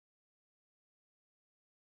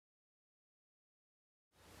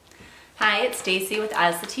Hi, it's Stacy with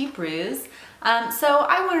As the Tea Brews. So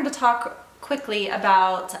I wanted to talk quickly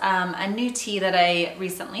about a new tea that I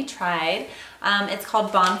recently tried. It's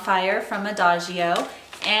called Bonfire from Adagio,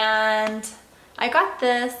 and I got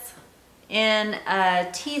this in a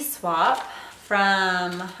tea swap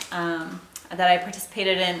from that I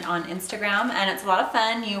participated in on Instagram, and it's a lot of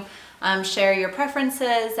fun. You share your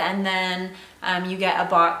preferences, and then you get a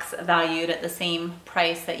box valued at the same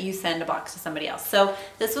price that you send a box to somebody else. So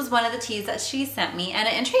this was one of the teas that she sent me, and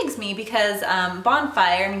it intrigues me because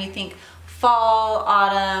bonfire, I mean, you think fall,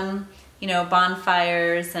 autumn, you know,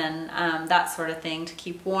 bonfires and that sort of thing to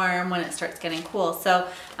keep warm when it starts getting cool. So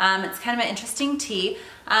it's kind of an interesting tea.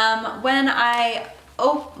 So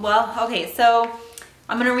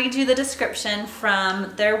I'm going to read you the description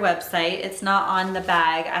from their website. It's not on the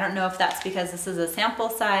bag. I don't know if that's because this is a sample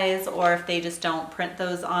size or if they just don't print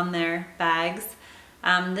those on their bags.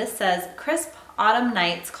 This says, crisp autumn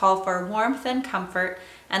nights call for warmth and comfort,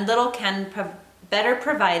 and little can better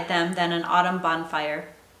provide them than an autumn bonfire.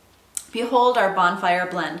 Behold our bonfire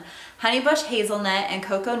blend. Honeybush hazelnut and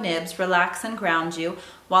cocoa nibs relax and ground you,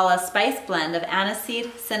 while a spice blend of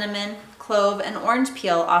aniseed, cinnamon, clove, and orange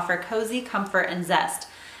peel offer cozy comfort and zest.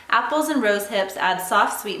 Apples and rose hips add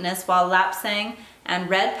soft sweetness, while lapsang and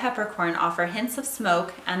red peppercorn offer hints of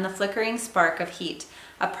smoke and the flickering spark of heat.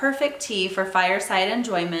 A perfect tea for fireside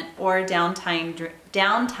enjoyment or downtime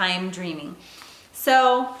dreaming.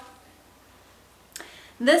 So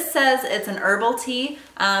this says it's an herbal tea,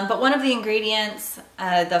 but one of the ingredients,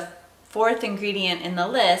 the fourth ingredient in the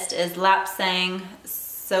list, is lapsang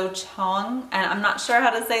sochong, and I'm not sure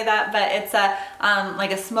how to say that, but it's a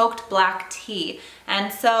like a smoked black tea.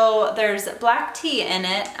 And so there's black tea in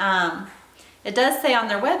it. It does say on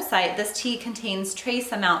their website this tea contains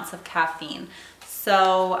trace amounts of caffeine.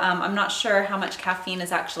 So I'm not sure how much caffeine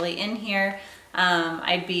is actually in here.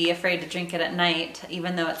 I'd be afraid to drink it at night,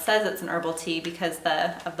 even though it says it's an herbal tea because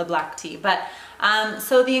of the black tea. But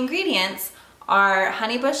so the ingredients are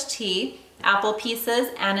honeybush tea, apple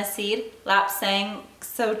pieces, aniseed, lapsang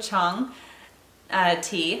sochong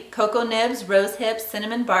tea, cocoa nibs, rose hips,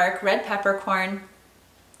 cinnamon bark, red peppercorn,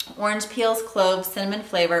 orange peels, cloves, cinnamon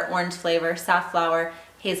flavor, orange flavor, safflower,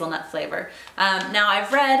 hazelnut flavor. Now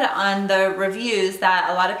I've read on the reviews that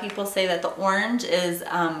a lot of people say that the orange is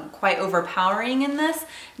quite overpowering in this.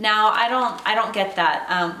 Now I don't get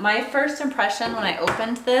that. My first impression when I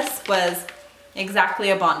opened this was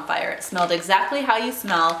exactly a bonfire. It smelled exactly how you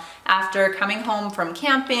smell after coming home from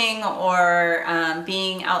camping or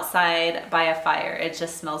being outside by a fire. It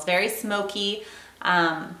just smells very smoky,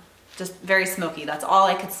 just very smoky. That's all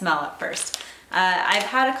I could smell at first. I've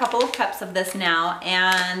had a couple of cups of this now,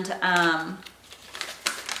 and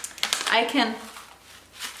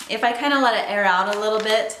if I kind of let it air out a little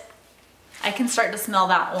bit, I can start to smell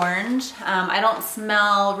that orange. I don't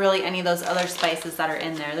smell really any of those other spices that are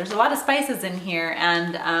in there. There's a lot of spices in here,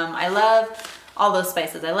 and I love all those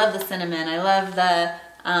spices. I love the cinnamon. I love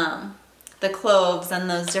the cloves and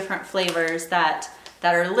those different flavors that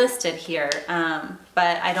are listed here,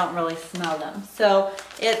 but I don't really smell them. So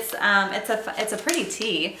it's a pretty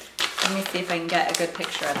tea. Let me see if I can get a good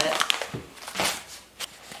picture of it.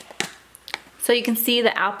 So you can see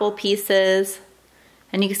the apple pieces,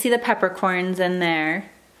 and you can see the peppercorns in there,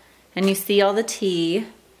 and you see all the tea.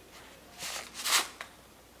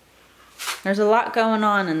 There's a lot going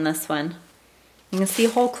on in this one. You can see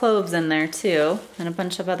whole cloves in there too, and a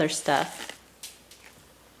bunch of other stuff.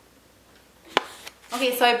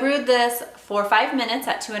 Okay, so I brewed this for 5 minutes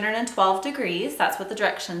at 212 degrees. That's what the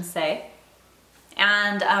directions say.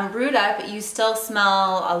 And brewed up, you still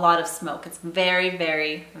smell a lot of smoke. It's very,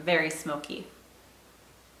 very, very smoky.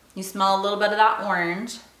 You smell a little bit of that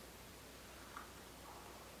orange.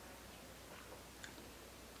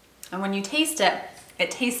 And when you taste it,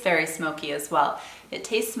 it tastes very smoky as well. It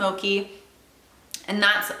tastes smoky, and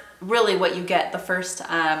that's really what you get the first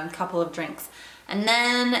couple of drinks. And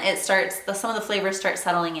then it starts, some of the flavors start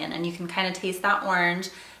settling in, and you can kind of taste that orange,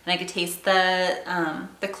 and I could taste the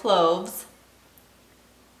cloves.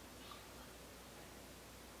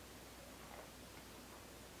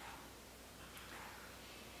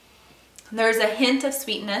 There's a hint of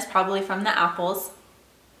sweetness, probably from the apples.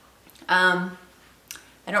 I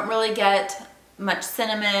don't really get much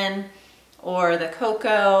cinnamon or the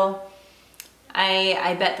cocoa.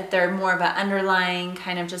 I bet that they're more of an underlying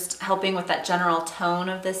kind of just helping with that general tone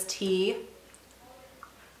of this tea.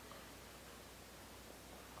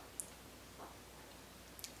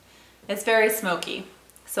 It's very smoky.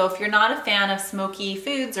 So if you're not a fan of smoky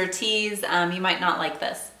foods or teas, you might not like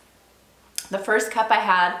this. The first cup I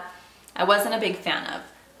had, I wasn't a big fan of,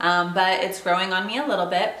 but it's growing on me a little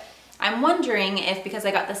bit. I'm wondering if, because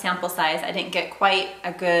I got the sample size, I didn't get quite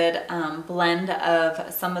a good blend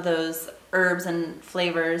of some of those herbs and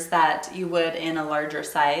flavors that you would in a larger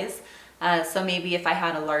size. So maybe if I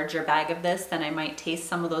had a larger bag of this, then I might taste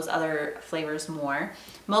some of those other flavors more.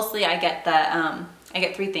 Mostly I get I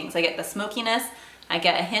get three things. I get the smokiness, I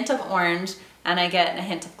get a hint of orange, and I get a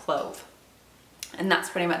hint of clove. And that's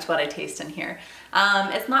pretty much what I taste in here.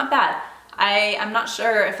 It's not bad. I'm not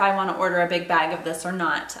sure if I want to order a big bag of this or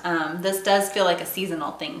not. This does feel like a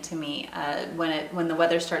seasonal thing to me. When the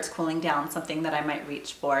weather starts cooling down, something that I might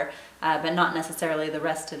reach for, but not necessarily the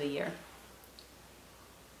rest of the year.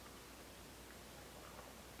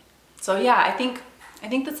 So yeah, I think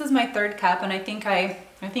this is my third cup, and I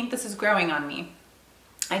think this is growing on me.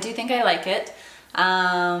 I do think I like it.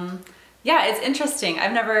 Yeah, it's interesting.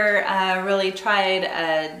 I've never really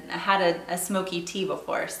had a smoky tea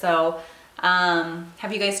before. So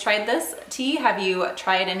have you guys tried this tea? Have you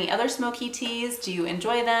tried any other smoky teas? Do you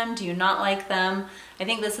enjoy them? Do you not like them? I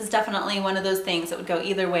think this is definitely one of those things that would go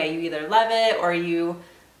either way. You either love it or you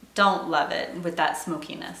don't love it with that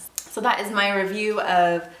smokiness. So that is my review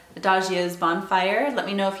of Adagio's Bonfire. Let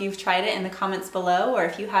me know if you've tried it in the comments below, or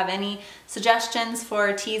if you have any suggestions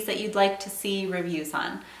for teas that you'd like to see reviews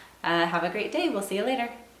on. Have a great day. We'll see you later.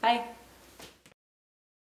 Bye.